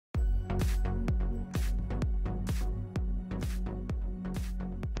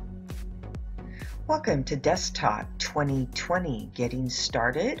Welcome to Desktop 2020, getting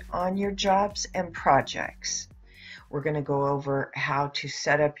started on your jobs and projects. We're going to go over how to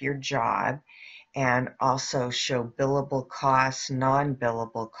set up your job and also show billable costs,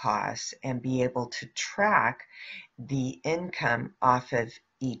 non-billable costs, and be able to track the income off of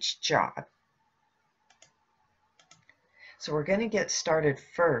each job. So we're going to get started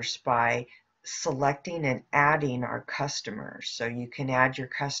first by selecting and adding our customers. So you can add your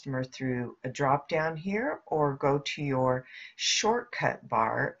customer through a drop down here or go to your shortcut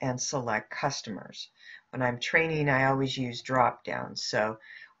bar and select customers. When I'm training, I always use drop downs. So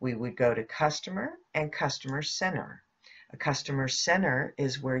we would go to customer and customer center. A customer center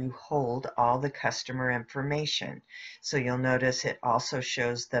is where you hold all the customer information. So you'll notice it also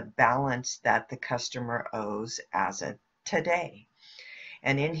shows the balance that the customer owes as of today.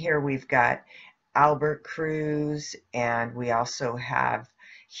 And in here we've got Albert Cruz, and we also have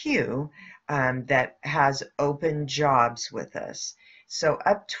Hugh that has open jobs with us. So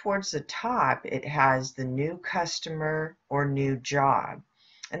up towards the top it has the new customer or new job.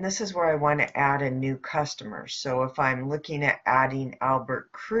 And this is where I want to add a new customer. So if I'm looking at adding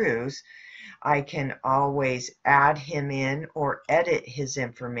Albert Cruz, I can always add him in or edit his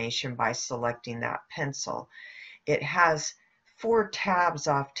information by selecting that pencil. It has 4 tabs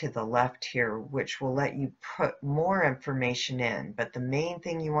off to the left here, which will let you put more information in. But the main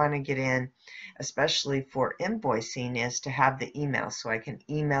thing you want to get in, especially for invoicing, is to have the email, so I can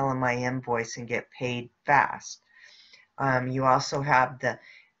email in my invoice and get paid fast. You also have the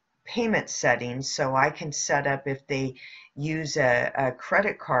payment settings, so I can set up if they use a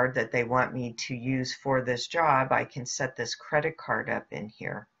credit card that they want me to use for this job, I can set this credit card up in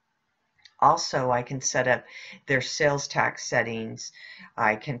here. Also, I can set up their sales tax settings.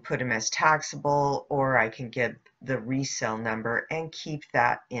 I can put them as taxable, or I can get the resale number and keep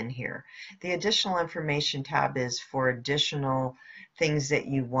that in here. The additional information tab is for additional things that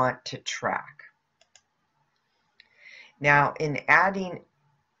you want to track. Now, in adding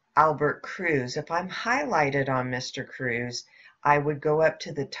Albert Cruz, if I'm highlighted on Mr. Cruz, I would go up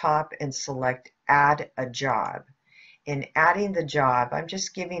to the top and select Add a Job. In adding the job, I'm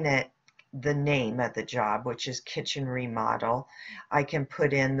just giving it the name of the job, which is kitchen remodel. I can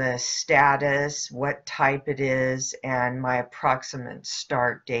put in the status, what type it is, and my approximate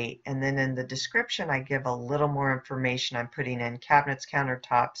start date. And then in the description, I give a little more information. I'm putting in cabinets,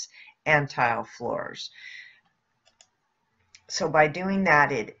 countertops, and tile floors. So by doing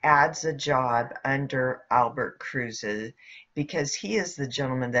that, it adds a job under Albert Cruz because he is the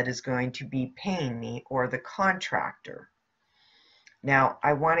gentleman that is going to be paying me, or the contractor. Now,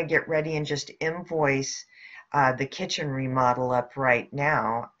 I want to get ready and just invoice the kitchen remodel up right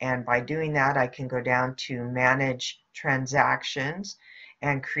now, and by doing that I can go down to Manage Transactions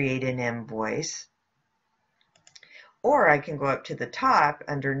and create an invoice. Or I can go up to the top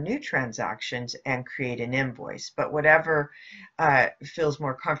under New Transactions and create an invoice. But whatever feels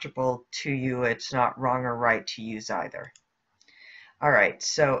more comfortable to you, it's not wrong or right to use either. All right,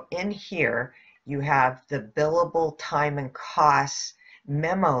 so in here you have the billable time and costs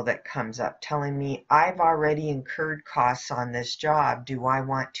memo that comes up telling me I've already incurred costs on this job. Do I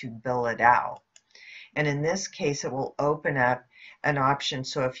want to bill it out? And in this case, it will open up an option.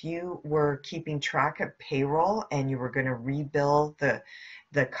 So if you were keeping track of payroll and you were going to rebill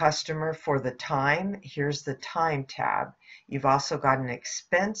the customer for the time, here's the time tab. You've also got an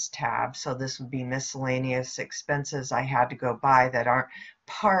expense tab, so this would be miscellaneous expenses I had to go buy that aren't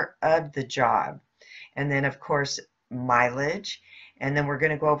part of the job. And then of course mileage, and then we're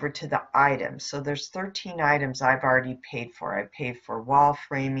going to go over to the items. So there's 13 items I've already paid for. I paid for wall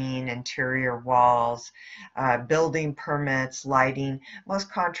framing, interior walls, building permits, lighting.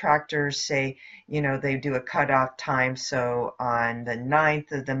 Most contractors say, you know, they do a cutoff time, so on the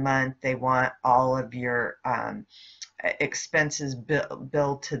 9th of the month they want all of your expenses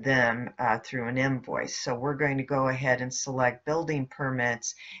billed to them through an invoice. So we're going to go ahead and select building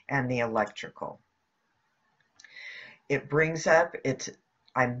permits and the electrical. It brings up,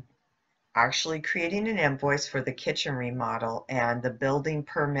 I'm actually creating an invoice for the kitchen remodel, and the building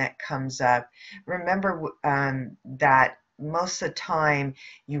permit comes up. Remember that most of the time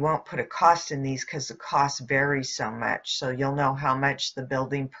you won't put a cost in these because the cost varies so much. So you'll know how much the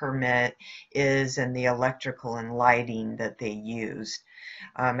building permit is and the electrical and lighting that they used.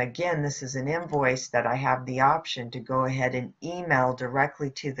 Again, this is an invoice that I have the option to go ahead and email directly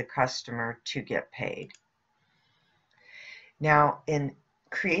to the customer to get paid. Now, in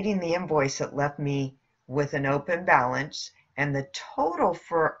creating the invoice, it left me with an open balance And the total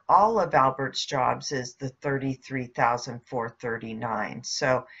for all of Albert's jobs is the $33,439.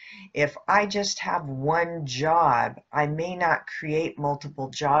 So if I just have one job, I may not create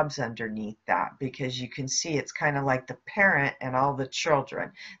multiple jobs underneath that, because you can see it's kind of like the parent and all the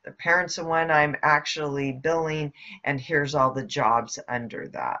children. The parent's the one I'm actually billing, and here's all the jobs under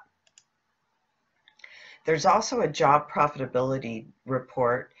that. There's also a job profitability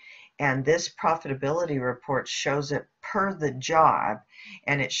report, and this profitability report shows it per the job,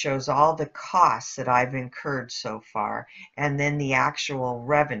 and it shows all the costs that I've incurred so far, and then the actual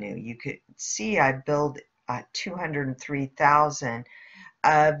revenue. You could see I billed 203,000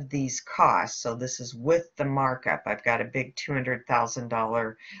 of these costs. So this is with the markup. I've got a big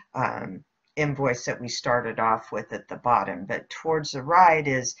 $200,000 invoice that we started off with at the bottom, but towards the right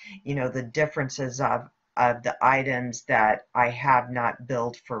is, the differences of the items that I have not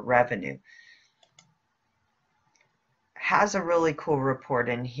billed for revenue. Has a really cool report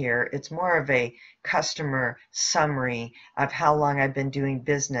in here. It's more of a customer summary of how long I've been doing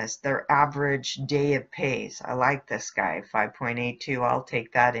business, their average day of pays. I like this guy, 5.82. I'll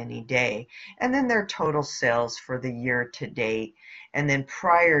take that any day. And then their total sales for the year to date. And then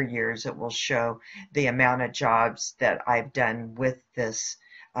prior years, it will show the amount of jobs that I've done with this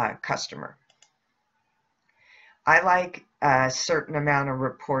customer. I like a certain amount of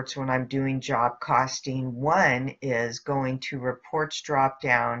reports when I'm doing job costing. One is going to reports drop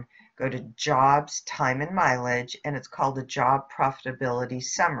down, go to jobs, time and mileage, and it's called a job profitability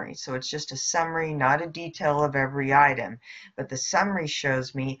summary. So it's just a summary, not a detail of every item, but the summary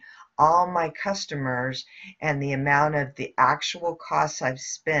shows me all my customers and the amount of the actual costs I've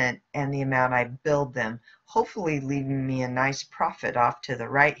spent and the amount I billed them, hopefully leaving me a nice profit off to the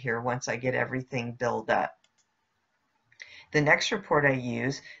right here once I get everything billed up. The next report I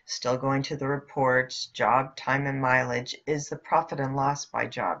use, still going to the reports, job, time, and mileage, is the profit and loss by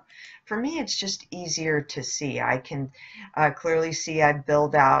job. For me, it's just easier to see. I can clearly see I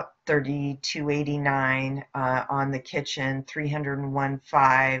billed out $32.89 on the kitchen,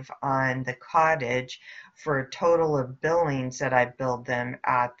 $301.5 on the cottage, for a total of billings that I billed them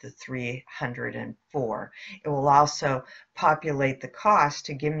at the $304. It will also populate the cost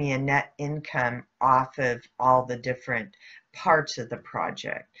to give me a net income off of all the different parts of the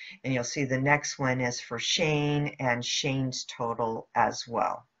project. And you'll see the next one is for Shane and Shane's total as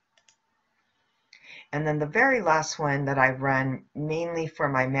well. And then the very last one that I run mainly for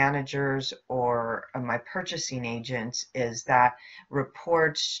my managers or my purchasing agents is that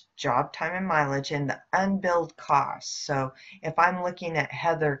reports job, time, and mileage and the unbilled costs. So if I'm looking at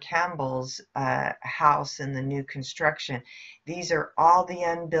Heather Campbell's house in the new construction, these are all the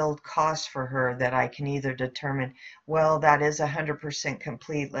unbilled costs for her that I can either determine, well, that is 100%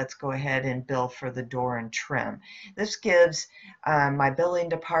 complete, let's go ahead and bill for the door and trim. This gives my billing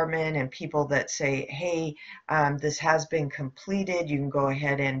department and people that say, hey, this has been completed, you can go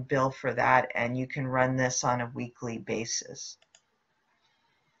ahead and bill for that, and you can run this on a weekly basis.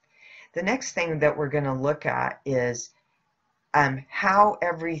 The next thing that we're going to look at is how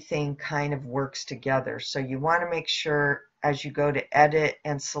everything kind of works together. So you want to make sure as you go to edit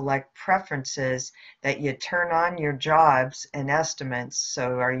and select preferences that you turn on your jobs and estimates.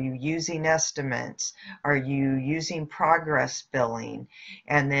 So are you using estimates? Are you using progress billing?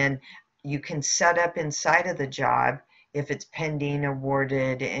 And then you can set up inside of the job if it's pending,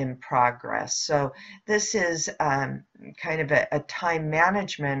 awarded, in progress. So this is kind of a time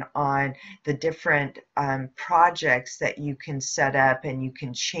management on the different projects that you can set up and you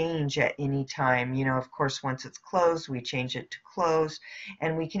can change at any time. Of course, once it's closed, we change it to close,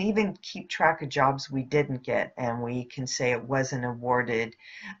 and we can even keep track of jobs we didn't get, and we can say it wasn't awarded,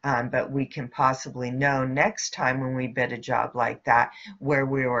 but we can possibly know next time when we bid a job like that where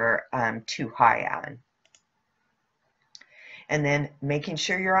we were too high on. And then making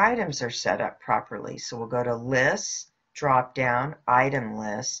sure your items are set up properly. So we'll go to lists, drop down, item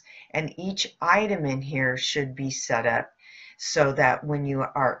lists, and each item in here should be set up so that when you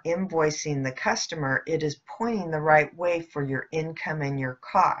are invoicing the customer, it is pointing the right way for your income and your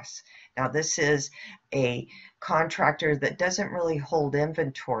costs. Now this is a contractor that doesn't really hold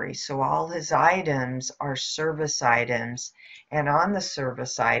inventory, so all his items are service items, and on the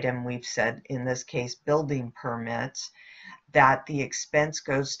service item we've said, in this case, building permits, that the expense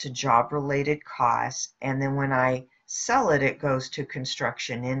goes to job-related costs, and then when I sell it, it goes to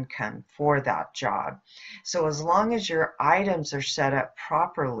construction income for that job. So as long as your items are set up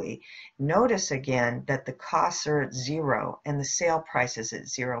properly, notice again that the costs are at 0 and the sale price is at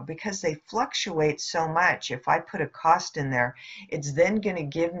 0 because they fluctuate so much. If I put a cost in there, it's then going to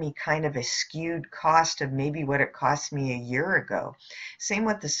give me kind of a skewed cost of maybe what it cost me a year ago. Same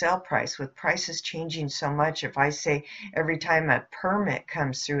with the sale price. With prices changing so much, if I say every time a permit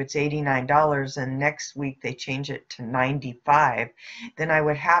comes through it's $89 and next week they change it to $95, then I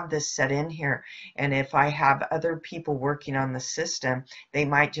would have this set in here. And if I have other people working on the system, they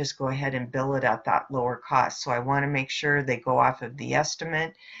might just go ahead and bill it at that lower cost. So I want to make sure they go off of the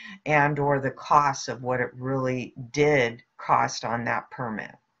estimate and or the cost of what it really did cost on that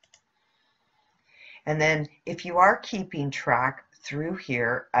permit. And then if you are keeping track through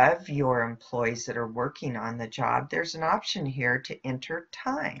here of your employees that are working on the job, there's an option here to enter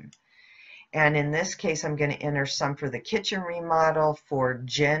time. And in this case, I'm going to enter some for the kitchen remodel for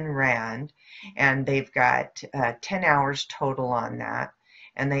Jen Rand, and they've got 10 hours total on that.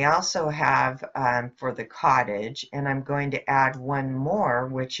 And they also have for the cottage, and I'm going to add one more,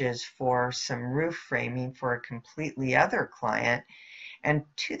 which is for some roof framing for a completely other client. And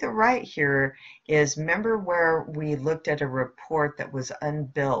to the right here is, remember where we looked at a report that was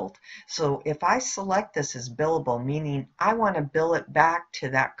unbilled? So if I select this as billable, meaning I want to bill it back to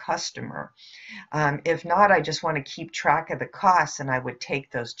that customer. If not, I just want to keep track of the costs and I would take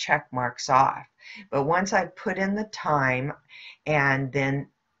those check marks off. But once I put in the time and then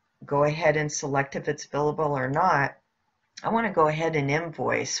go ahead and select if it's billable or not, I want to go ahead and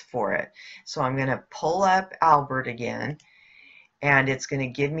invoice for it. So I'm going to pull up Albert again, and it's going to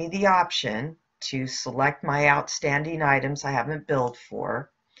give me the option to select my outstanding items I haven't billed for.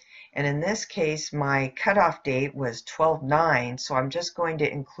 And in this case, my cutoff date was 12/9, so I'm just going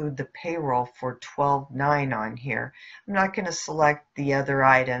to include the payroll for 12/9 on here. I'm not going to select the other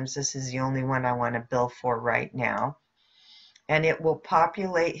items. This is the only one I want to bill for right now. And it will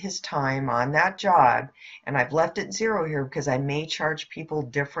populate his time on that job. And I've left it 0 here because I may charge people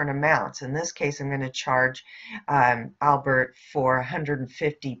different amounts. In this case, I'm going to charge Albert for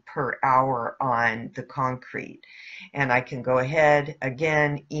 $150 per hour on the concrete. And I can go ahead,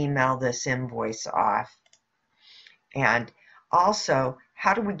 again, email this invoice off. And also,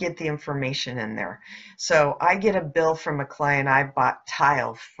 how do we get the information in there? So I get a bill from a client I bought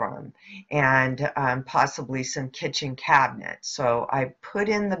tile from, and possibly some kitchen cabinets. So I put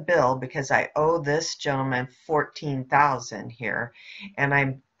in the bill because I owe this gentleman $14,000 here, and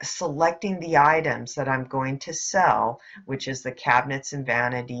I'm selecting the items that I'm going to sell, which is the cabinets and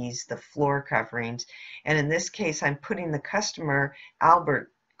vanities, the floor coverings, and in this case I'm putting the customer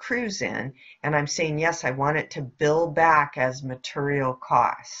Albert Cruz in, and I'm saying yes, I want it to bill back as material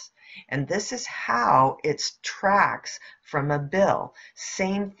costs. And this is how it tracks from a bill.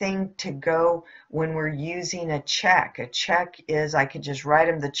 Same thing to go when we're using a check. A check is, I could just write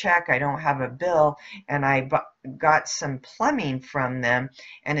them the check, I don't have a bill, and I got some plumbing from them,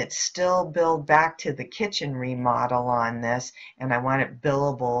 and it's still billed back to the kitchen remodel on this, and I want it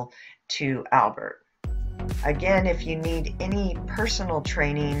billable to Albert. Again, if you need any personal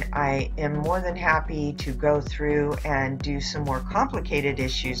training, I am more than happy to go through and do some more complicated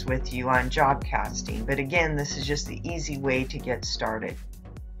issues with you on job casting. But again, this is just the easy way to get started.